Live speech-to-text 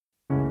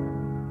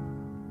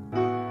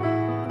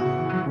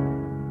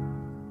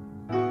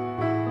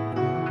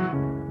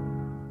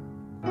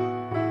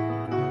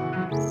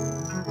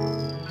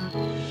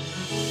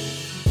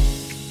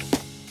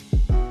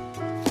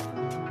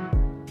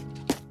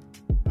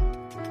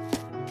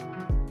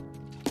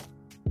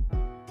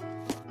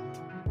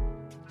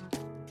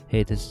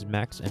Hey, this is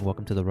Max, and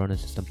welcome to the Rona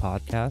System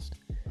podcast.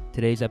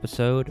 Today's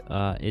episode,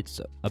 it's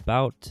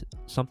about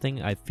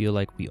something I feel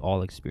like we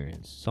all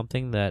experience,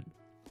 something that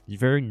is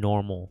very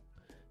normal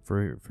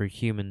for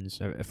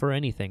humans, or for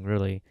anything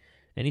really,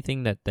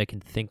 anything that can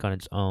think on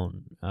its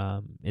own.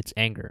 It's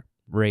anger,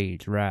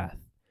 rage, wrath.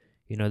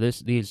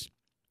 These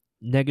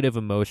negative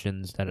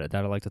emotions that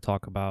I like to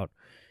talk about.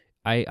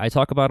 I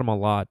talk about them a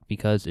lot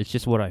because it's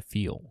just what I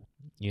feel.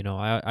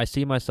 I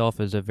see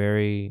myself as a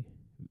very,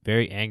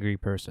 very angry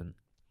person.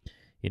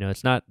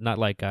 It's not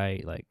like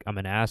I'm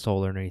an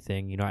asshole or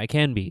anything. I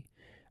can be.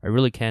 I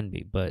really can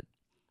be, but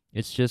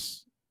it's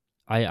just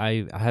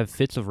I have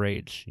fits of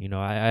rage.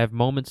 I have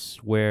moments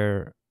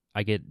where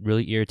I get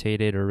really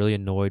irritated or really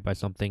annoyed by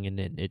something, and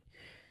it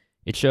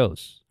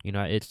shows.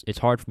 It's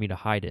hard for me to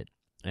hide it.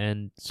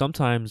 And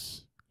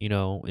sometimes,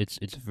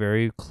 it's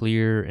very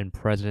clear and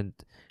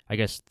present, I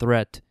guess,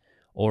 threat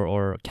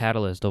or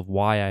catalyst of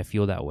why I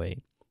feel that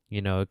way.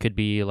 It could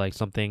be like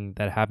something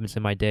that happens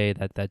in my day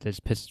that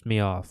just pisses me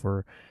off,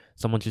 or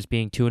someone just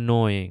being too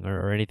annoying,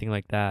 or anything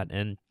like that.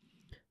 And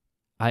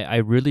I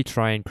really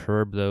try and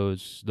curb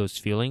those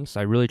feelings.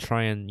 I really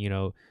try and,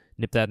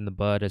 nip that in the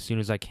bud as soon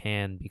as I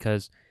can,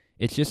 because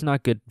it's just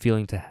not good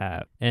feeling to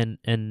have.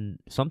 And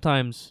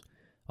sometimes,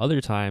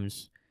 other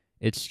times,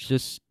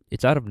 it's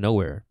out of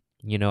nowhere.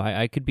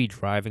 I could be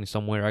driving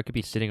somewhere, I could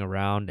be sitting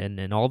around,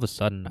 and all of a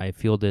sudden I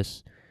feel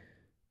this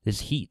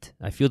heat.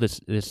 I feel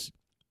this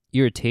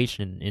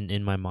irritation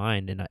in my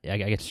mind, and I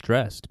get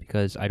stressed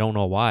because I don't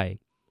know why.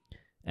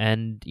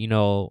 And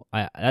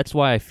that's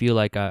why I feel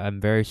like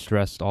I'm very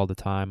stressed all the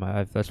time.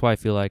 That's why I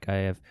feel like I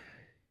have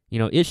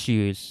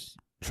issues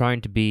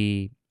trying to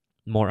be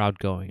more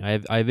outgoing. I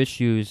have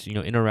issues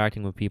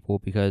interacting with people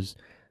because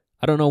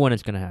I don't know when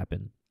it's gonna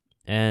happen.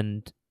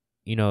 And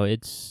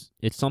it's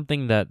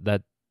something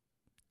that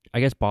I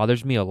guess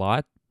bothers me a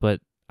lot,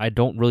 but I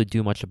don't really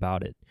do much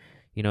about it.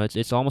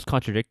 It's almost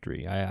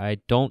contradictory. I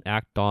don't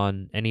act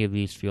on any of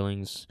these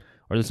feelings,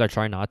 or at least I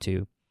try not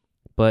to.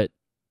 But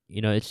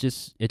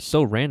it's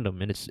so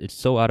random, and it's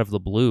so out of the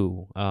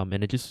blue.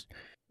 And it's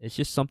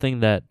just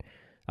something that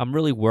I'm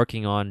really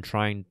working on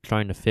trying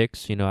to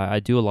fix. I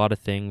do a lot of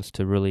things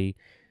to really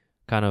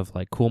kind of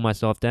like cool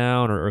myself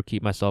down, or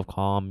keep myself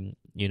calm.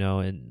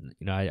 And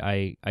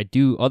I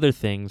do other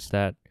things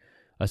that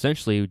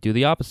essentially do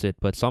the opposite,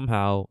 but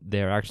somehow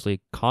they're actually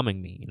calming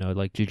me.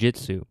 Like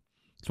jujitsu.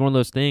 It's one of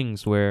those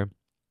things where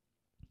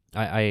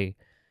I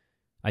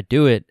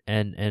do it,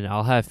 and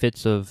I'll have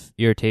fits of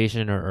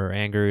irritation or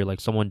anger, like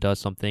someone does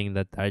something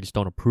that I just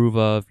don't approve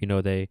of.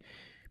 They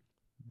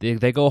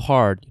go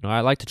hard.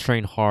 I like to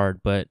train hard,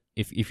 but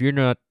if you're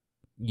not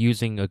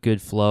using a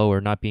good flow,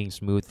 or not being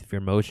smooth with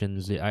your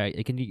emotions,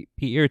 it can be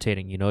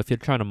irritating. If you're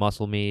trying to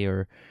muscle me,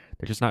 or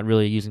they're just not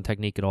really using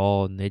technique at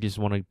all, and they just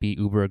want to be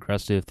uber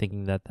aggressive,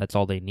 thinking that that's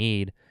all they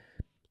need.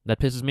 That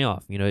pisses me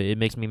off. It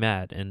makes me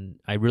mad, and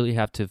I really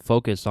have to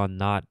focus on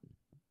not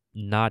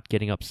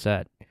getting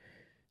upset.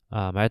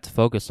 I have to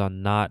focus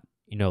on not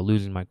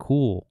losing my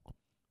cool.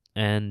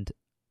 And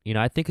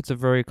I think it's a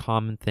very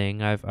common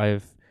thing.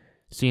 I've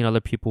seen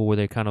other people where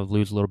they kind of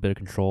lose a little bit of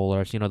control, or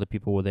I've seen other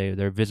people where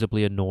they're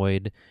visibly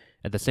annoyed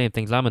at the same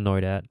things I'm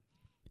annoyed at.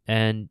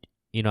 And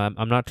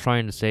I'm not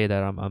trying to say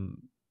that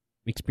I'm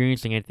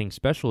experiencing anything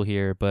special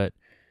here, but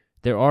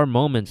there are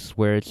moments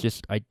where it's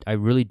just I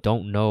really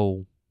don't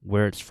know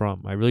where it's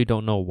from. I really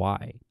don't know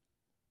why.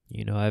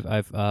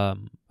 I've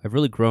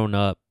really grown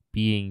up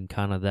being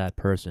kind of that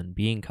person,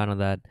 being kind of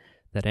that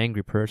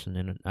angry person.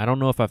 And I don't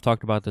know if I've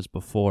talked about this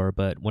before,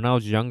 but when I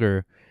was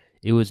younger,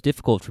 it was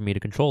difficult for me to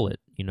control it.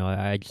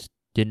 I just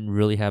didn't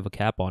really have a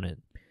cap on it.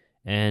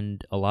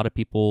 And a lot of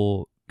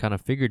people kind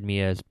of figured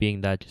me as being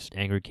that just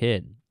angry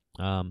kid.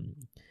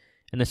 And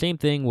the same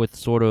thing with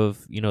sort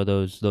of,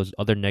 those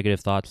other negative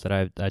thoughts that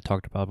I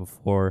talked about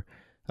before.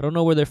 I don't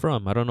know where they're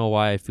from. I don't know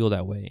why I feel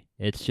that way.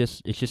 It's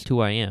just who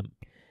I am.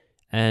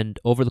 And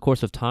over the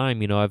course of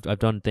time, I've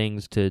done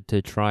things to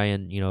try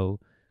and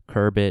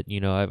curb it.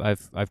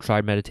 I've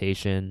tried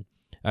meditation.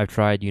 I've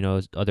tried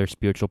other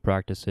spiritual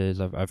practices.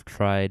 I've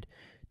tried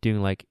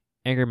doing like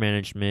anger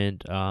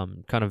management,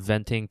 kind of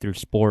venting through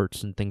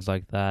sports and things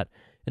like that.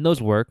 And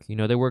those work.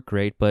 They work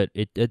great, but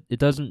it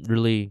doesn't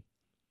really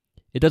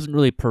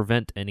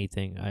prevent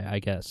anything. I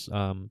guess.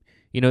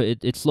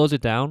 It slows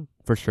it down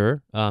for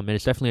sure. And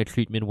it's definitely a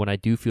treatment when I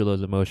do feel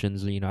those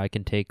emotions. I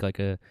can take like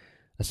a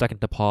second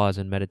to pause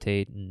and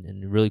meditate,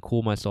 and really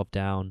cool myself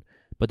down.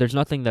 But there's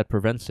nothing that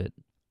prevents it.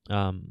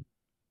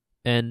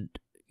 And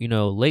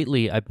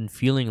lately I've been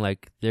feeling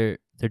like there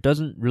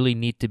doesn't really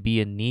need to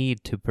be a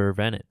need to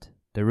prevent it.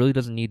 There really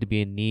doesn't need to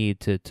be a need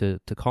to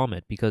calm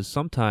it, because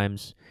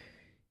sometimes,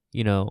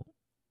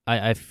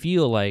 I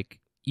feel like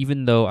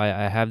even though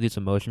I have these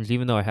emotions,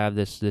 even though I have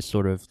this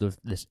sort of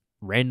this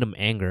random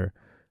anger,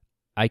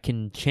 I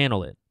can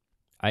channel it.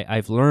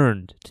 I've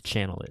learned to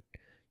channel it.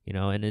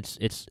 And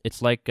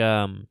it's like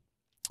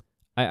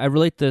I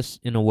relate this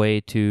in a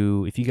way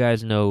to, if you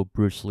guys know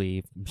Bruce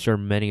Lee. I'm sure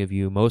many of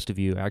you, most of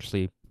you,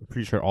 actually, I'm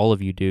pretty sure all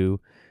of you do.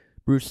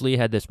 Bruce Lee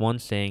had this one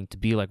saying, to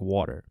be like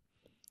water.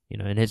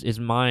 In his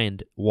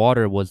mind,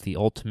 water was the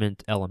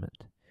ultimate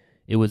element.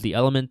 It was the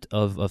element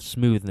of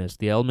smoothness,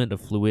 the element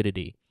of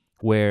fluidity,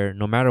 where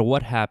no matter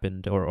what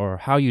happened or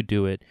how you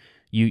do it,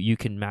 you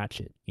can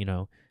match it.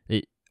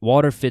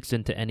 Water fits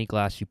into any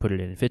glass you put it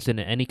in. It fits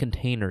into any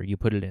container you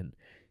put it in.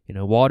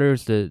 Water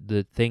is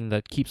the thing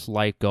that keeps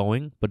life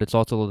going, but it's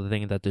also the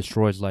thing that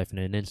destroys life in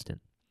an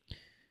instant.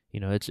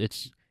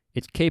 It's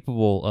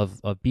capable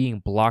of being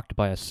blocked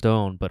by a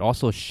stone, but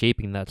also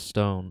shaping that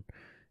stone.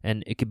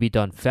 And it can be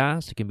done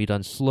fast, it can be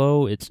done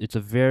slow. It's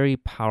a very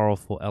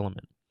powerful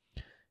element.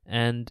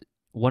 And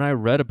when I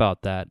read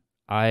about that,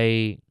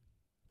 I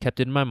kept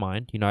it in my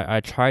mind. I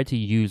tried to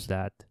use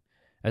that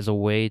as a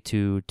way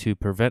to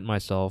prevent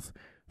myself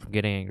from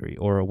getting angry,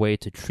 or a way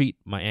to treat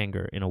my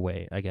anger in a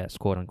way, I guess,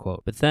 quote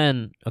unquote. But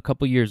then a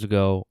couple years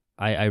ago,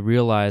 I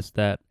realized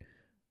that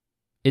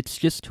it's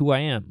just who I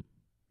am.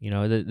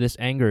 This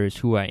anger is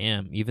who I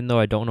am, even though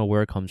I don't know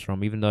where it comes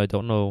from, even though I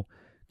don't know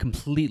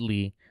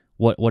completely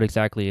what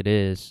exactly it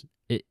is.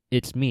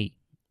 It's me.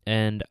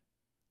 And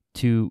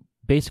to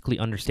basically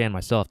understand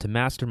myself, to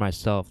master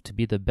myself, to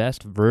be the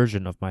best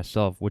version of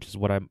myself, which is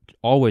what I'm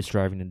always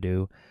striving to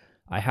do,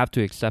 I have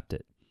to accept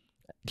it.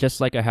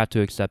 Just like I have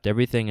to accept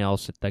everything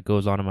else that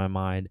goes on in my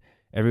mind,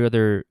 every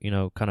other,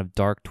 kind of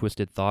dark,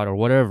 twisted thought or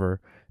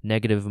whatever,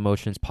 negative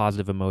emotions,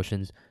 positive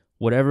emotions,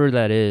 whatever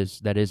that is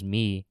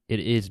me, it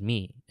is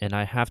me. And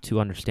I have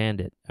to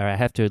understand it, or I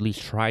have to at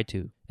least try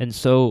to. And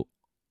so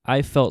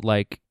I felt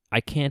like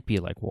I can't be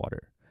like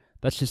water.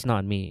 That's just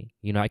not me.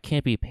 I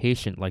can't be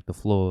patient like the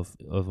flow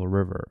of a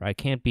river. I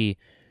can't be,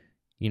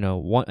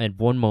 at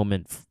one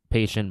moment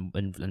patient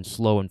and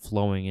slow and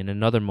flowing, and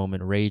another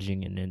moment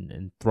raging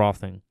and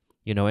frothing.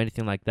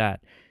 Anything like that.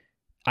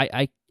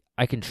 I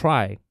can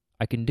try.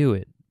 I can do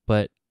it.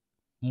 But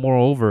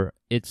moreover,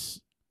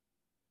 it's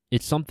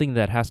something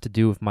that has to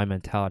do with my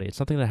mentality. It's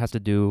something that has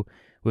to do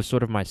with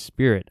sort of my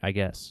spirit, I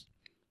guess.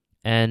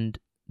 And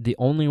the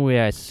only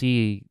way I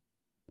see,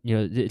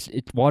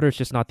 water is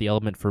just not the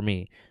element for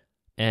me.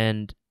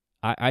 And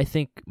I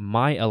think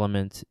my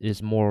element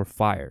is more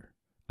fire.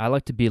 I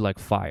like to be like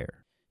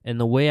fire. And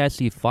the way I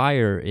see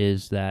fire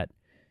is that,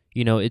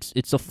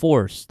 it's a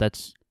force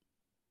that's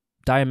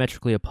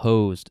diametrically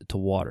opposed to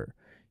water.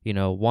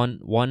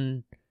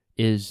 One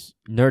is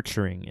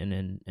nurturing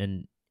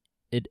and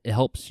it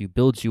helps you,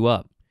 builds you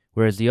up,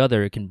 whereas the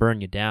other, it can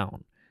burn you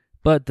down.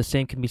 But the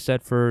same can be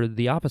said for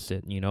the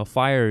opposite.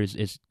 Fire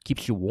is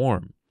keeps you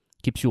warm,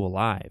 keeps you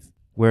alive,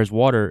 whereas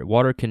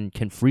water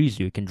can freeze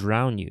you, can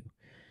drown you.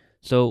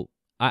 So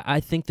I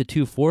think the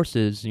two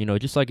forces,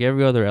 just like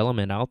every other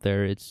element out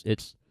there,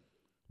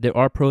 there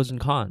are pros and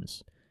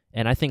cons.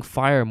 And I think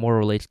fire more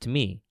relates to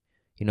me.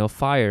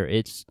 Fire,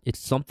 it's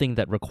something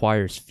that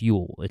requires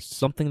fuel. It's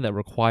something that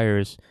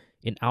requires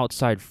an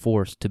outside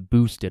force to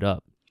boost it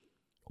up.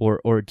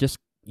 Or just,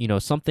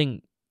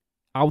 something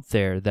out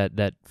there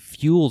that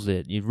fuels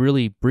it. It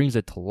really brings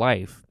it to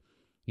life.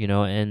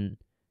 And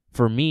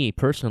for me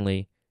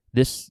personally,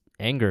 this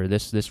anger,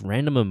 this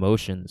random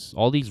emotions,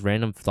 all these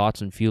random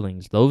thoughts and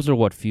feelings, those are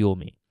what fuel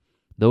me.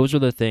 Those are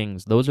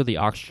the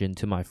oxygen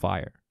to my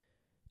fire.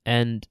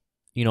 And,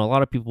 a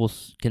lot of people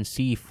can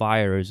see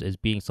fire as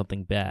being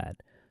something bad.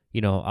 A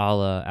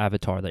la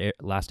Avatar, the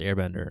Last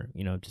Airbender,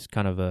 just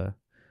kind of a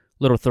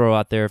little throw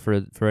out there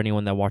for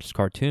anyone that watches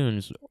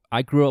cartoons.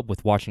 I grew up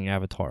with watching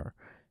Avatar,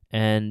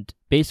 and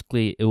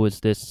basically it was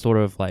this sort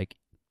of like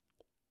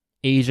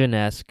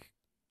Asian-esque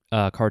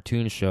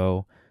cartoon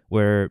show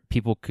where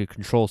people could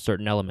control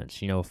certain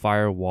elements,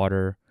 fire,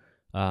 water,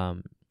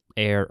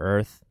 air,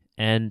 earth.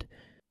 And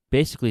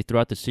basically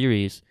throughout the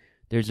series,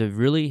 there's a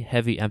really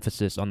heavy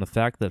emphasis on the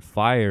fact that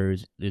fire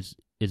is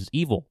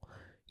evil.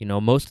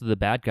 Most of the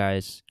bad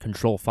guys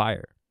control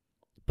fire.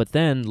 But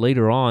then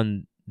later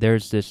on,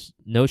 there's this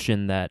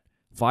notion that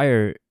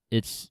fire,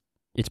 it's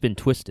been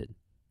twisted.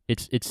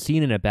 It's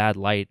seen in a bad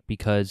light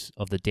because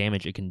of the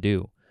damage it can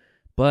do.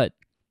 But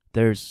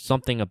there's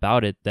something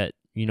about it that,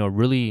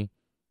 really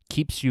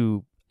keeps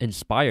you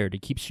inspired.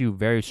 It keeps you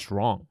very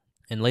strong.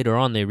 And later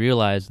on, they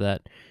realize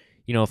that,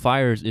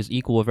 fire is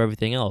equal with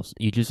everything else.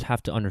 You just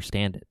have to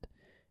understand it.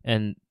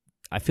 And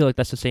I feel like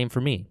that's the same for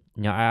me.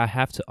 I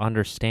have to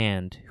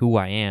understand who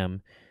I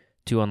am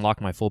to unlock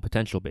my full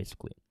potential,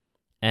 basically.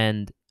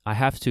 And I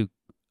have to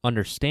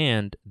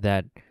understand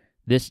that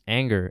this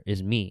anger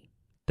is me,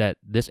 that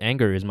this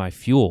anger is my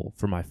fuel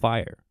for my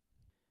fire.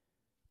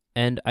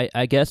 And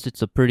I guess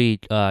it's a pretty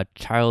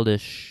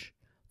childish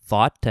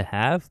thought to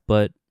have,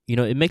 but,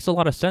 it makes a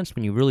lot of sense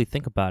when you really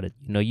think about it.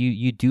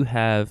 You do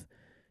have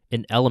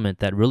an element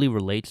that really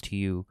relates to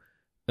you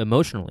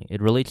emotionally.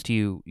 It relates to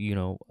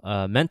you,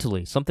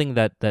 mentally, something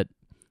that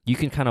you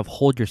can kind of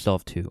hold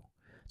yourself to,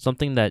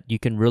 something that you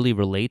can really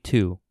relate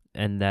to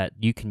and that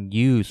you can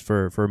use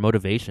for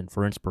motivation,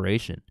 for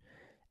inspiration.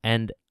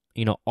 And,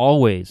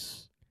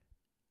 always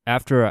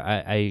after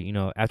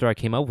I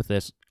came up with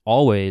this,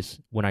 always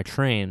when I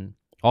train,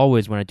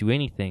 always when I do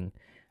anything,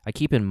 I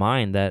keep in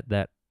mind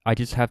that I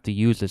just have to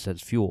use this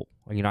as fuel.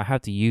 I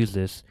have to use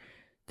this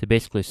to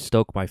basically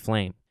stoke my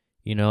flame,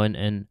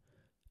 and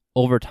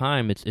over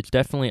time, it's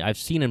definitely, I've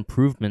seen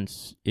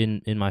improvements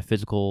in my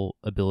physical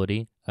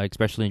ability,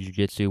 especially in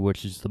jiu-jitsu,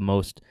 which is the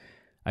most,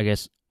 I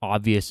guess,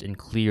 obvious and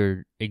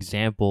clear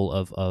example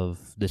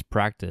of this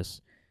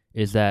practice,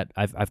 is that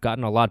I've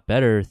gotten a lot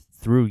better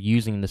through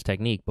using this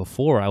technique.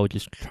 Before, I would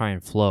just try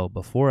and flow.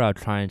 Before, I would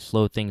try and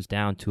slow things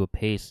down to a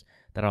pace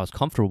that I was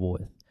comfortable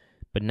with.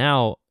 But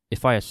now,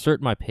 if I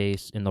assert my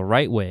pace in the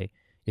right way,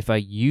 if I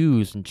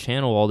use and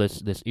channel all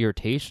this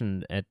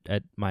irritation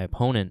at my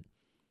opponent,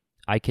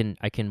 I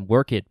can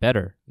work it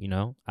better, you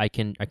know? I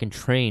can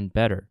train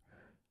better,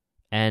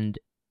 and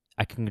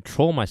I can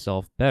control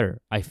myself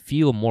better. I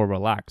feel more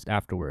relaxed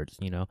afterwards,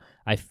 you know?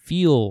 I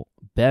feel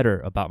better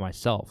about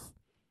myself.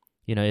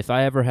 You know, if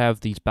I ever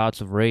have these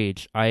bouts of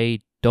rage, I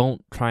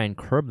don't try and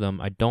curb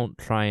them. I don't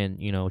try and,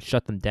 you know,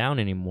 shut them down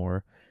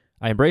anymore.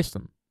 I embrace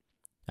them.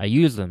 I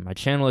use them. I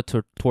channel it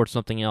towards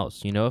something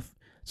else, you know?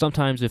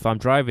 Sometimes if I'm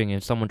driving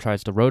and someone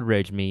tries to road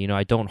rage me, you know,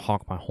 I don't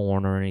honk my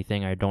horn or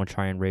anything. I don't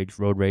try and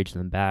road rage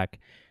them back.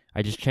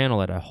 I just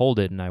channel it. I hold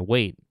it and I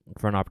wait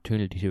for an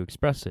opportunity to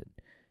express it.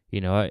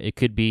 You know, it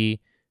could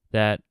be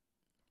that,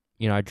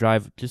 you know, I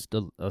drive just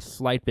a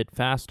slight bit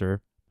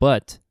faster,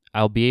 but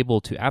I'll be able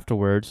to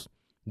afterwards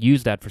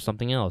use that for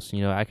something else.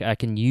 You know, I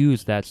can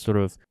use that sort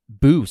of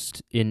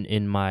boost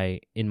in my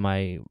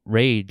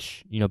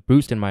rage, you know,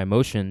 boost in my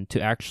emotion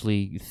to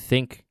actually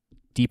think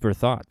deeper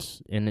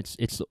thoughts. And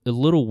it's a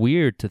little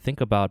weird to think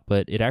about,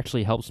 but it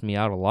actually helps me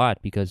out a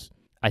lot because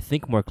I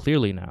think more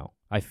clearly now.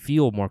 I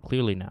feel more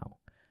clearly now,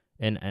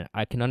 and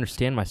I can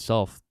understand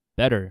myself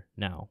better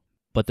now.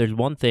 But there's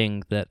one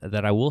thing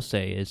that I will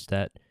say is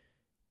that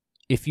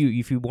if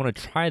you want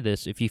to try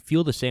this, if you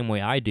feel the same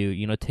way I do,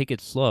 you know, take it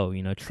slow.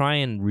 You know, try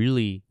and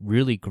really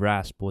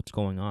grasp what's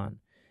going on.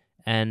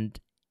 And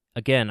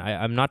again,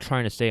 I'm not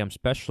trying to say I'm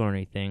special or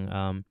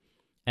anything.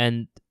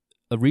 And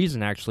a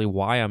reason actually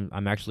why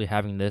I'm actually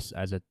having this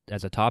as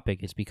a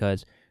topic is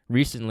because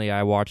recently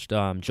I watched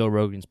Joe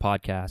Rogan's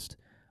podcast.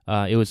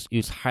 It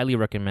was highly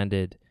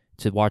recommended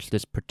to watch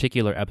this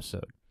particular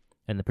episode,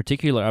 and the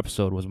particular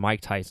episode was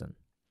Mike Tyson.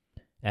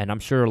 And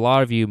I'm sure a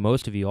lot of you,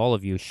 most of you, all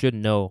of you should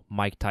know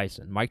Mike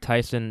Tyson. Mike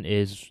Tyson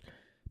is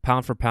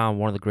pound for pound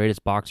one of the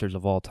greatest boxers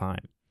of all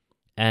time.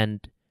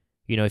 And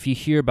you know, if you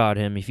hear about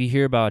him, if you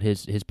hear about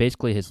his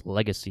basically his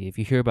legacy, if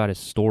you hear about his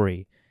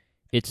story,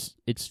 it's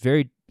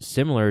very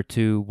similar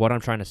to what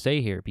I'm trying to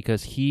say here,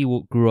 because he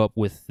grew up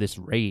with this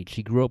rage.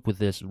 He grew up with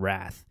this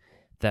wrath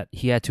that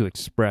he had to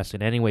express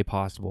in any way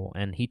possible,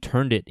 and he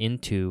turned it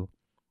into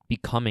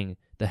becoming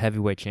the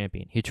heavyweight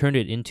champion. He turned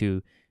it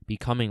into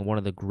becoming one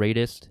of the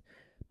greatest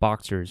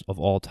boxers of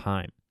all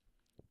time.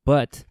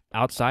 But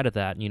outside of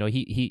that, you know,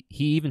 he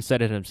even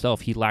said it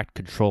himself, he lacked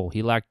control,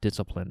 he lacked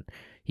discipline,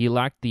 he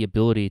lacked the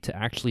ability to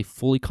actually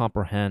fully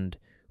comprehend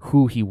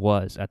who he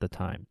was at the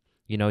time.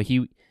 You know,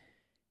 he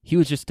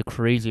was just a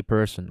crazy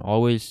person,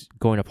 always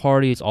going to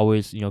parties,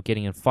 always, you know,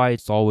 getting in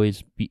fights,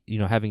 always, you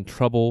know, having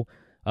trouble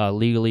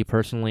legally,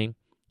 personally.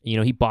 You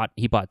know, he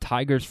bought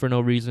tigers for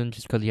no reason,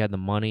 just because he had the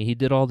money. He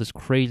did all this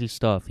crazy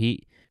stuff. You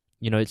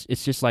know,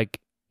 it's just like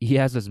he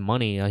has this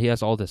money, he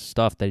has all this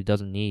stuff that he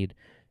doesn't need,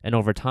 and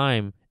over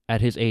time, at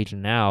his age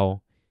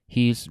now,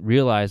 he's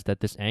realized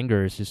that this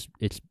anger is just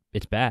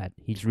it's bad.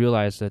 He's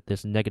realized that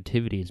this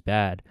negativity is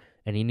bad,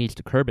 and he needs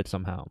to curb it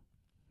somehow.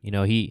 You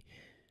know, he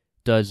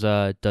does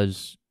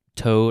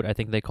Toad, I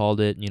think they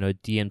called it, you know,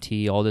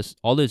 DMT,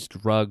 all this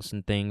drugs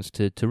and things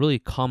to really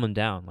calm him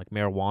down, like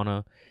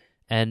marijuana.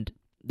 And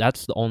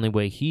that's the only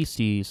way he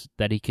sees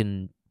that he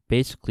can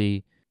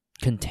basically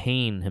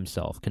contain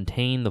himself,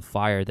 contain the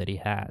fire that he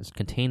has,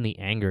 contain the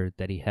anger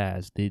that he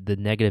has, the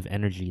negative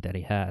energy that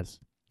he has.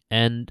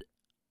 And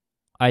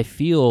I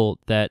feel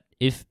that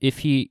if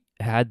he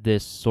had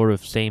this sort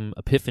of same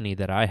epiphany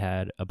that I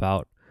had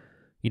about,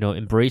 you know,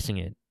 embracing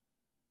it,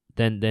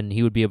 then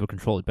he would be able to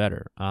control it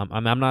better.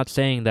 I'm not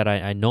saying that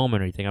I know him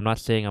or anything. I'm not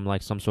saying I'm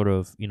like some sort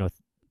of, you know,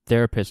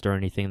 therapist or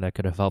anything that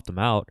could have helped him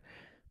out.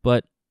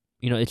 But,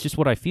 you know, it's just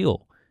what I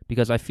feel,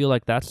 because I feel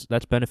like that's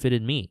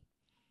benefited me.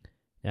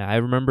 Yeah, I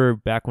remember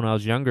back when I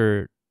was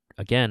younger,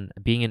 again,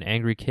 being an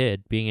angry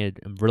kid, being a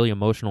really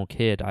emotional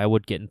kid, I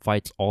would get in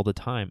fights all the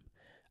time.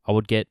 I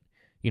would get,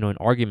 you know, in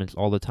arguments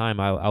all the time.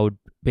 I would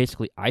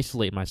basically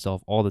isolate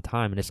myself all the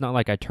time. And it's not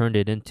like I turned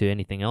it into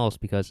anything else,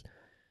 because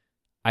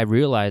I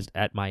realized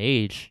at my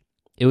age,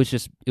 it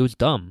was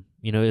dumb.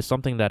 You know, it's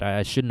something that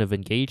I shouldn't have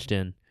engaged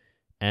in.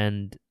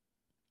 And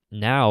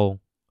now,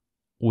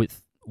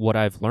 with what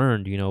I've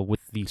learned, you know,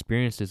 with the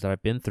experiences that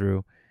I've been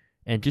through,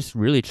 and just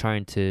really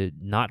trying to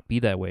not be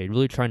that way,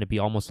 really trying to be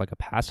almost like a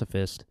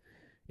pacifist,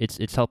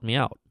 it's helped me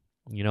out.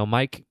 You know,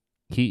 Mike,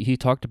 he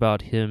talked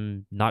about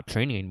him not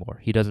training anymore.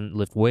 He doesn't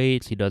lift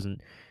weights, he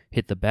doesn't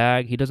hit the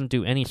bag, he doesn't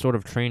do any sort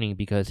of training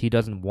because he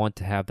doesn't want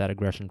to have that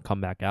aggression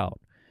come back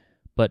out.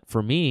 But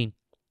for me,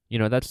 you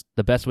know, that's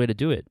the best way to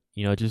do it.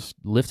 You know, just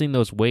lifting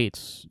those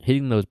weights,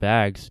 hitting those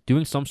bags,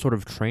 doing some sort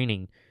of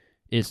training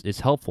is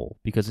helpful,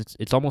 because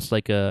it's almost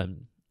like a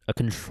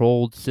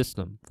controlled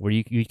system where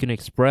you can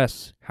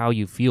express how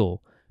you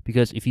feel.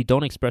 Because if you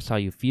don't express how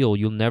you feel,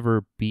 you'll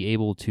never be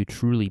able to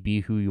truly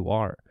be who you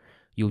are.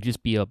 You'll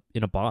just be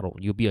in a bottle.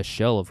 You'll be a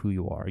shell of who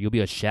you are. You'll be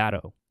a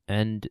shadow.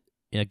 And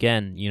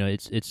again,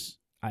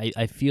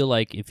 I feel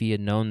like if he had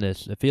known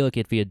this, I feel like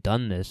if he had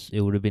done this, it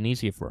would have been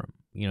easier for him.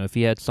 If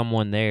he had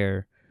someone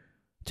there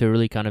to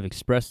really kind of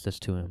express this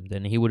to him,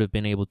 then he would have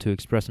been able to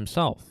express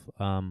himself.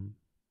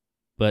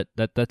 But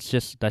that's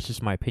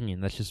just my opinion.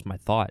 That's just my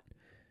thought.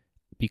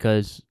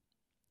 Because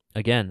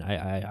again,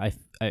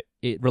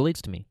 it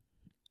relates to me.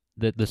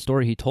 The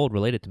story he told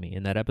related to me,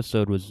 and that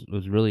episode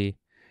was really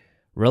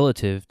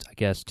relative, I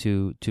guess,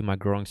 to my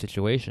growing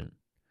situation.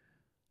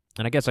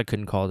 And I guess I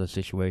couldn't call it a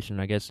situation.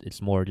 I guess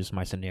it's more just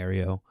my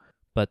scenario.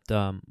 But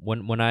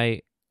when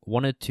I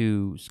wanted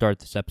to start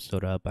this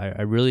episode up,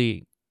 I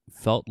really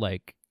felt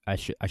like I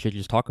should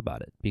just talk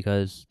about it,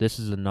 because this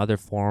is another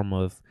form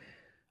of,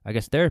 I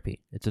guess,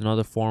 therapy. It's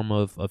another form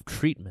of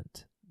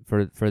treatment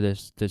for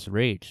this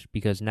rage,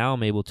 because now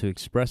I'm able to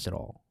express it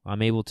all.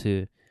 I'm able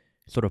to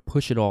sort of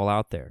push it all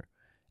out there.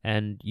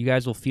 And you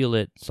guys will feel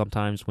it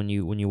sometimes when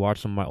you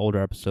watch some of my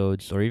older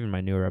episodes or even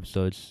my newer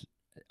episodes.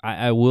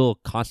 I will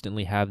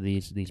constantly have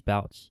these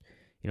bouts.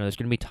 There's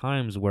going to be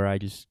times where I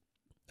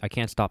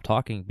can't stop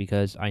talking,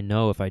 because I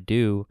know if I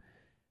do,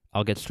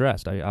 I'll get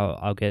stressed.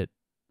 I'll get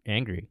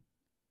angry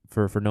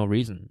for no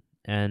reason.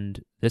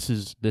 And this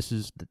is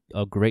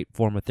a great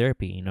form of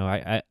therapy.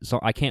 So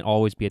I can't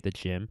always be at the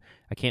gym.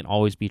 I can't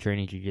always be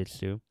training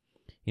jiu-jitsu.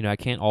 I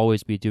can't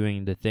always be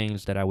doing the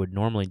things that I would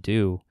normally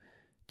do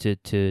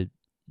to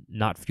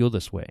not feel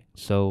this way.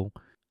 So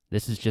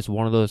this is just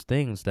one of those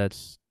things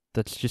that's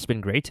just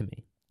been great to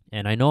me.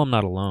 And I know I'm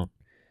not alone.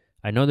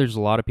 I know there's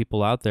a lot of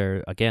people out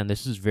there. Again,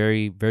 this is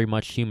very, very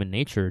much human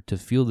nature to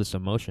feel this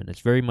emotion.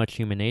 It's very much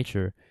human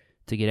nature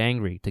to get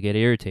angry, to get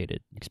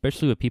irritated,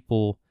 especially with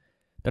people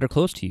that are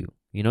close to you.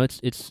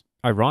 It's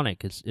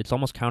ironic. It's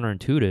almost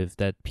counterintuitive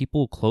that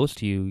people close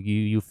to you,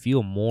 you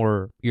feel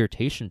more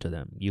irritation to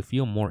them. You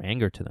feel more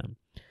anger to them.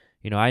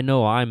 I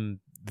know I'm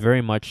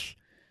very much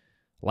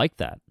like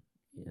that.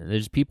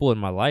 There's people in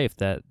my life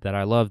that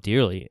I love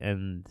dearly,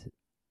 and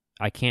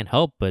I can't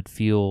help but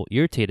feel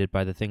irritated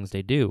by the things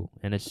they do.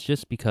 And it's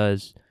just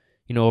because,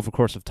 over the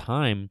course of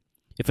time,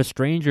 if a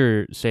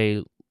stranger,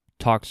 say,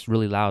 talks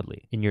really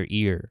loudly in your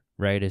ear,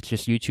 right? It's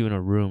just you two in a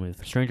room.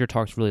 If a stranger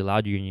talks really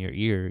loud in your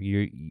ear,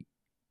 you're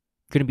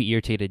going to be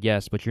irritated,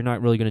 yes, but you're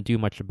not really going to do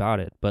much about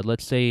it. But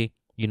let's say,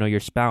 your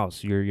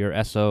spouse,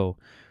 your SO,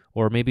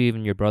 or maybe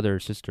even your brother or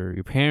sister,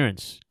 your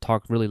parents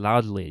talk really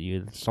loudly at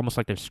you. It's almost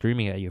like they're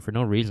screaming at you for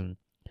no reason.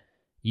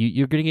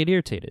 You're going to get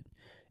irritated.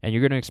 And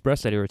you're going to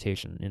express that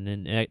irritation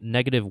in a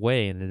negative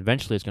way, and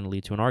eventually it's going to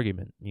lead to an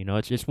argument.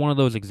 It's just one of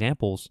those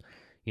examples.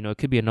 It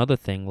could be another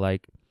thing,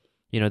 like,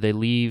 they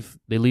leave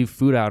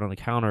food out on the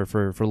counter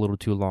for a little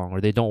too long, or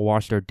they don't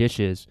wash their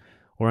dishes,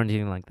 or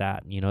anything like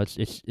that.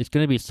 It's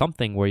going to be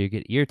something where you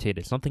get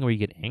irritated, something where you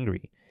get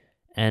angry,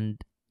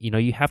 and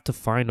you have to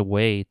find a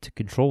way to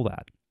control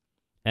that.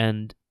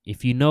 And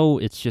if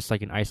it's just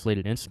like an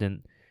isolated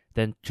incident,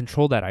 then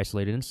control that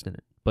isolated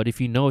incident. But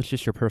if it's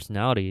just your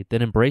personality,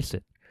 then embrace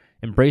it.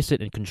 Embrace it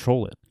and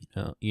control it.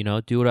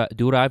 Do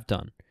what I've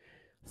done.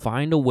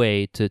 Find a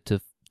way to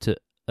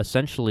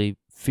essentially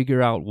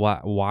figure out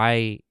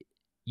why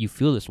you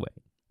feel this way.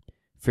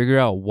 Figure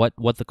out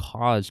what the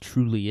cause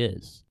truly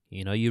is.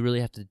 You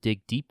really have to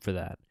dig deep for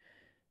that.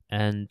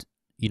 And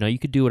you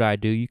could do what I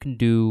do. You can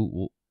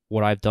do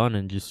what I've done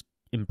and just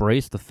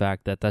embrace the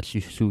fact that that's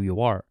just who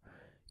you are.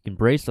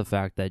 Embrace the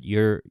fact that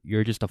you're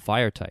just a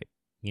fire type.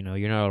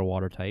 You're not a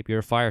water type. You're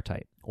a fire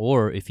type.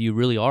 Or if you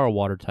really are a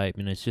water type,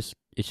 and it's just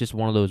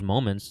one of those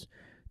moments,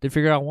 then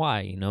figure out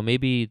why.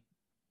 Maybe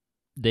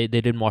they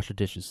didn't wash the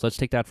dishes. Let's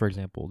take that for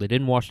example. They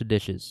didn't wash the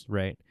dishes,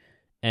 right?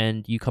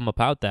 And you come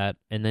about that,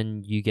 and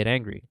then you get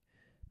angry.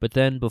 But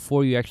then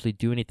before you actually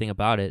do anything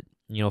about it,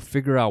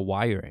 figure out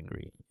why you're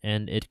angry.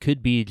 And it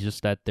could be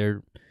just that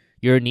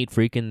you're a neat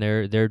freak and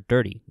they're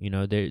dirty.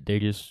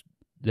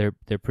 They're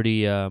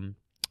pretty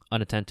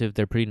unattentive.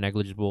 They're pretty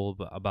negligible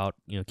about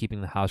keeping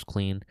the house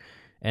clean.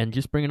 And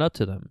just bring it up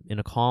to them in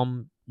a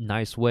calm,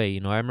 nice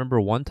way. I remember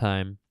one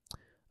time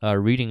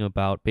reading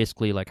about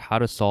basically like how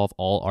to solve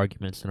all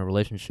arguments in a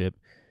relationship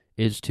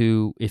is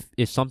to,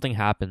 if something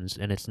happens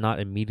and it's not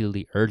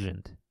immediately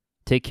urgent,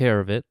 take care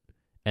of it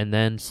and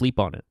then sleep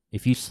on it.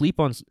 If you sleep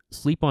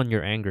on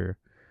your anger,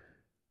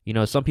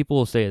 some people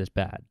will say it's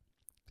bad.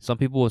 Some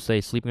people will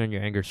say sleeping on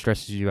your anger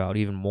stresses you out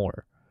even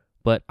more.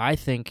 But I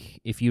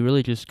think if you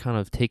really just kind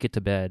of take it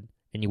to bed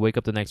and you wake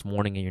up the next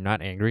morning and you're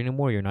not angry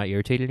anymore, you're not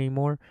irritated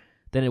anymore,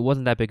 then it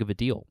wasn't that big of a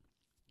deal.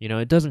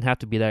 It doesn't have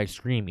to be that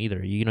extreme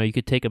either. You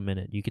could take a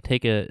minute. You could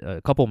take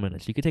a couple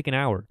minutes. You could take an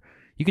hour.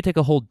 You could take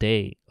a whole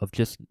day of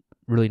just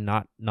really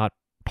not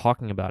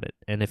talking about it.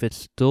 And if it's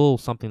still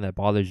something that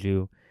bothers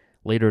you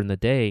later in the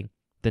day,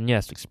 then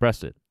yes,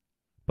 express it.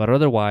 But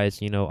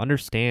otherwise,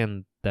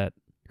 understand that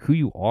who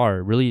you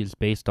are really is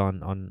based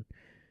on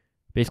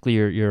basically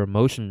your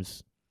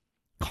emotions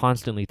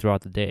constantly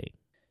throughout the day.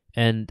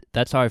 And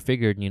that's how I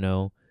figured,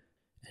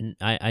 and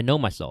I know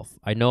myself.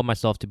 I know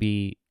myself to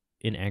be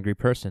an angry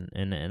person,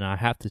 and I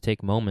have to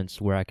take moments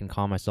where I can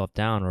calm myself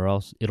down, or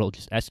else it'll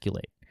just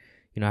escalate.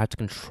 I have to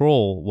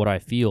control what I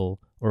feel,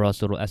 or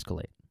else it'll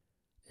escalate.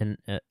 And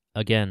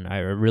again, I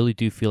really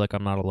do feel like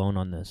I'm not alone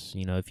on this.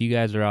 If you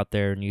guys are out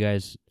there and you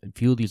guys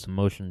feel these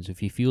emotions,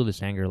 if you feel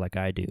this anger like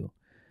I do,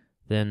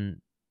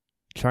 then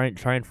try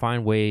and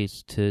find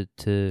ways to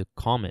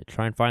calm it.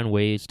 Try and find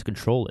ways to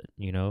control it.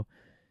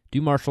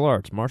 Do martial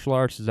arts. Martial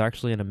arts is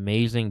actually an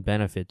amazing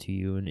benefit to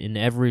you in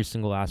every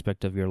single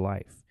aspect of your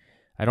life.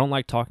 I don't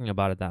like talking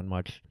about it that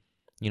much,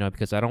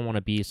 because I don't want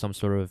to be some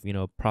sort of,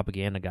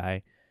 propaganda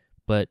guy.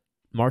 But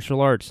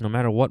martial arts, no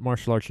matter what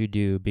martial arts you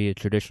do, be it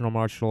traditional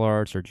martial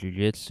arts or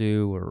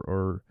jiu-jitsu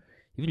or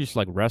even just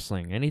like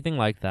wrestling, anything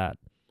like that,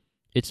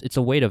 it's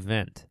a way to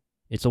vent.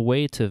 It's a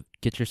way to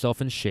get yourself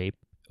in shape,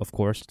 of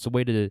course. It's a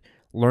way to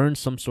learn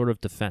some sort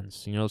of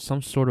defense,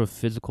 some sort of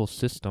physical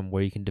system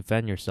where you can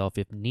defend yourself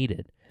if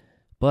needed.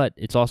 But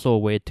it's also a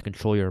way to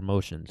control your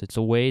emotions. It's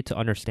a way to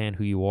understand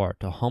who you are,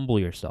 to humble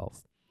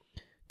yourself,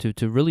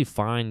 to really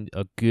find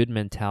a good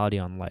mentality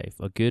on life,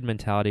 a good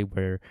mentality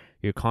where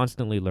you're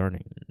constantly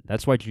learning.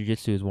 That's why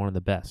jiu-jitsu is one of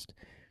the best.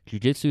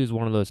 Jiu-jitsu is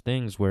one of those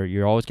things where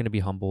you're always going to be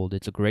humbled.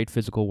 It's a great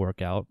physical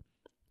workout,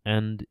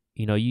 and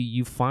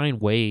you find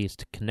ways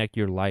to connect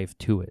your life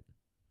to it.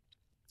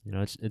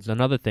 It's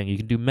another thing. You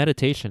can do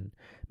meditation,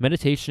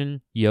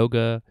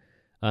 yoga,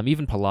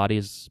 even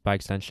Pilates by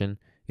extension.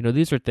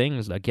 These are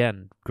things,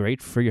 again,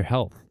 great for your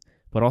health,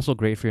 but also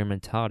great for your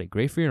mentality,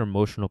 great for your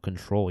emotional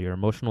control, your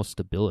emotional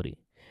stability.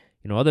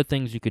 Other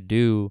things you could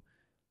do,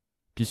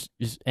 just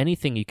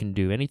anything you can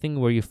do, anything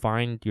where you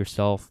find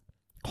yourself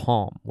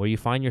calm, where you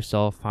find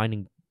yourself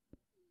finding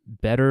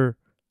better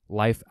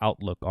life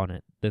outlook on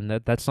it,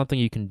 then that's something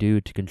you can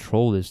do to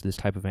control this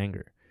type of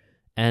anger.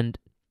 And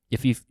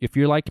if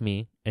you're like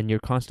me and you're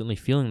constantly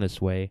feeling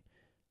this way,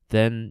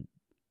 then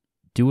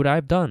do what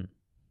I've done.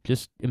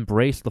 Just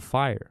embrace the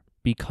fire.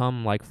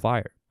 Become like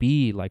fire.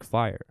 Be like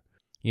fire.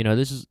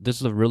 This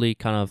is a really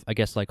kind of, I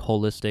guess, like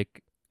holistic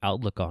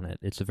outlook on it.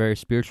 It's a very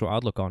spiritual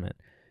outlook on it.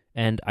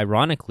 And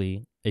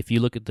ironically, if you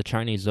look at the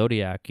Chinese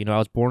zodiac, I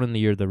was born in the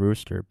year of the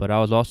rooster, but I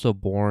was also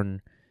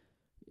born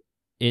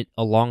it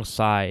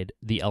alongside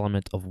the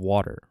element of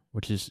water,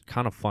 which is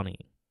kind of funny.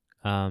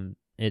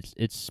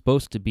 It's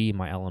supposed to be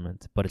my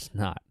element, but it's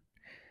not.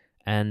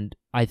 And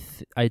I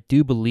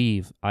do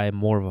believe I am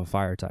more of a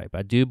fire type.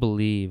 I do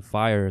believe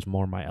fire is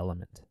more my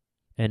element.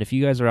 And if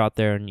you guys are out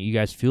there and you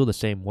guys feel the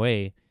same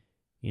way,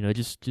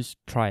 just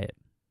try it.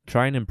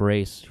 Try and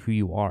embrace who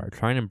you are.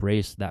 Try and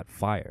embrace that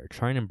fire.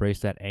 Try and embrace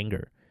that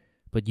anger,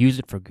 but use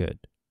it for good.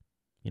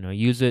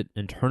 Use it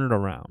and turn it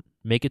around.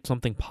 Make it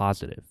something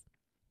positive,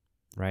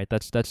 right?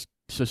 That's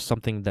just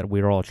something that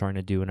we're all trying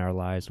to do in our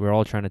lives. We're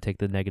all trying to take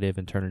the negative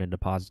and turn it into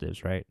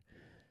positives, right?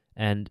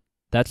 And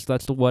that's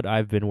what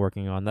I've been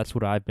working on. That's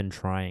what I've been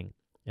trying.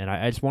 And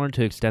I just wanted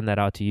to extend that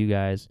out to you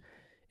guys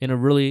in a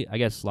really, I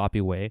guess,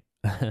 sloppy way.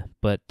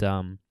 But,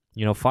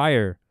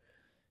 fire,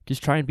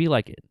 just try and be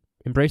like it.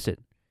 Embrace it.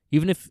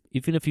 Even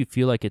if you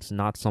feel like it's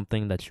not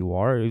something that you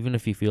are, even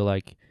if you feel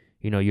like,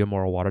 you're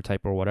more a water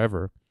type or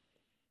whatever,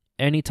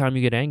 anytime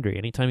you get angry,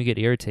 anytime you get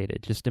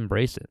irritated, just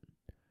embrace it.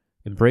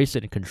 Embrace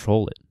it and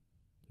control it.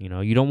 You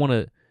don't want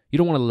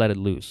to let it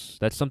loose.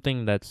 That's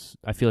something that's,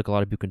 I feel like a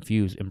lot of people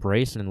confuse.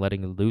 Embrace and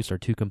letting it loose are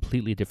two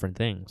completely different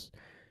things.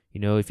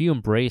 If you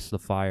embrace the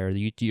fire,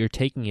 you're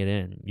taking it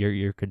in.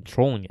 You're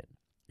controlling it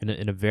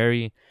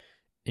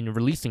and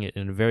releasing it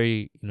in a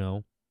very,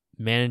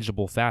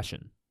 manageable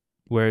fashion.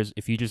 Whereas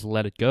if you just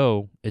let it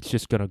go, it's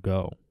just going to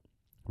go,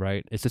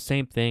 right? It's the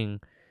same thing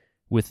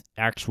with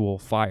actual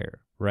fire,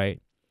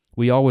 right?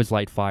 We always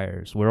light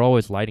fires. We're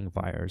always lighting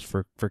fires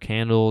for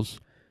candles,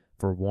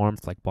 for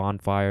warmth, like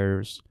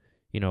bonfires,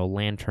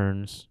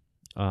 lanterns,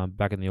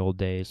 back in the old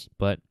days.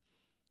 But,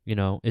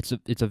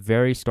 it's a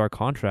very stark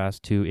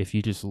contrast to if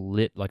you just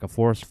lit like a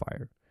forest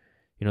fire.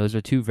 Those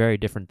are two very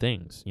different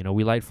things.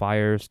 We light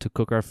fires to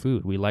cook our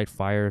food. We light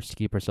fires to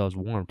keep ourselves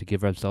warm, to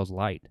give ourselves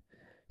light.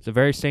 It's the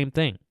very same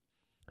thing.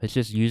 It's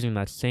just using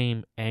that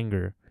same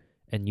anger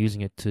and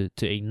using it to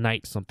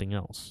ignite something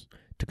else,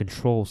 to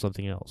control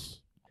something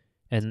else.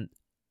 And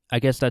I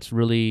guess that's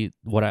really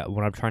what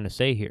I'm trying to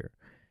say here,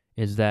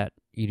 is that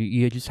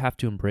you just have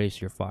to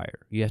embrace your fire.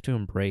 You have to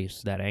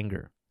embrace that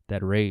anger,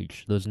 that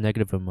rage, those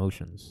negative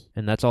emotions.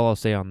 And that's all I'll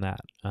say on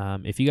that.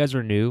 If you guys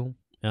are new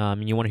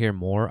and you want to hear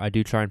more, I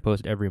do try and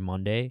post every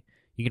Monday.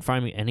 You can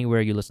find me anywhere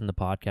you listen to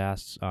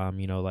podcasts,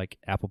 like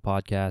Apple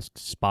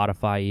Podcasts,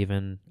 Spotify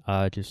even,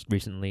 just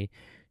recently,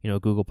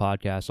 Google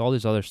Podcasts, all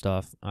this other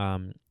stuff.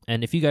 And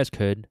if you guys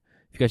could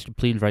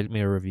please write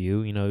me a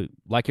review,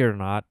 like it or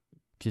not,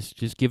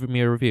 just give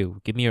me a review.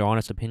 Give me your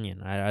honest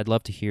opinion. I'd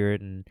love to hear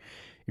it, and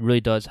it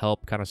really does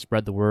help kind of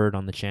spread the word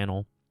on the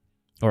channel,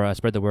 or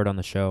spread the word on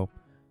the show.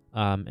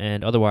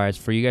 And otherwise,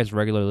 for you guys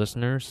regular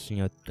listeners,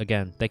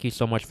 again, thank you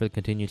so much for the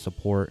continued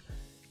support.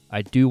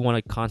 I do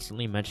want to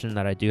constantly mention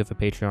that I do have a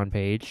Patreon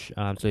page,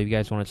 so if you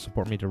guys want to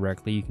support me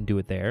directly, you can do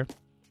it there.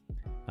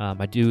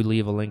 I do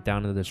leave a link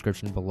down in the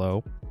description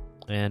below.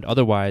 And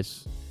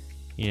otherwise,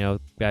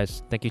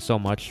 guys, thank you so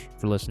much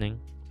for listening.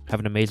 Have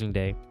an amazing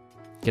day.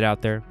 Get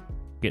out there,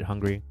 get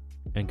hungry,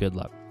 and good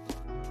luck.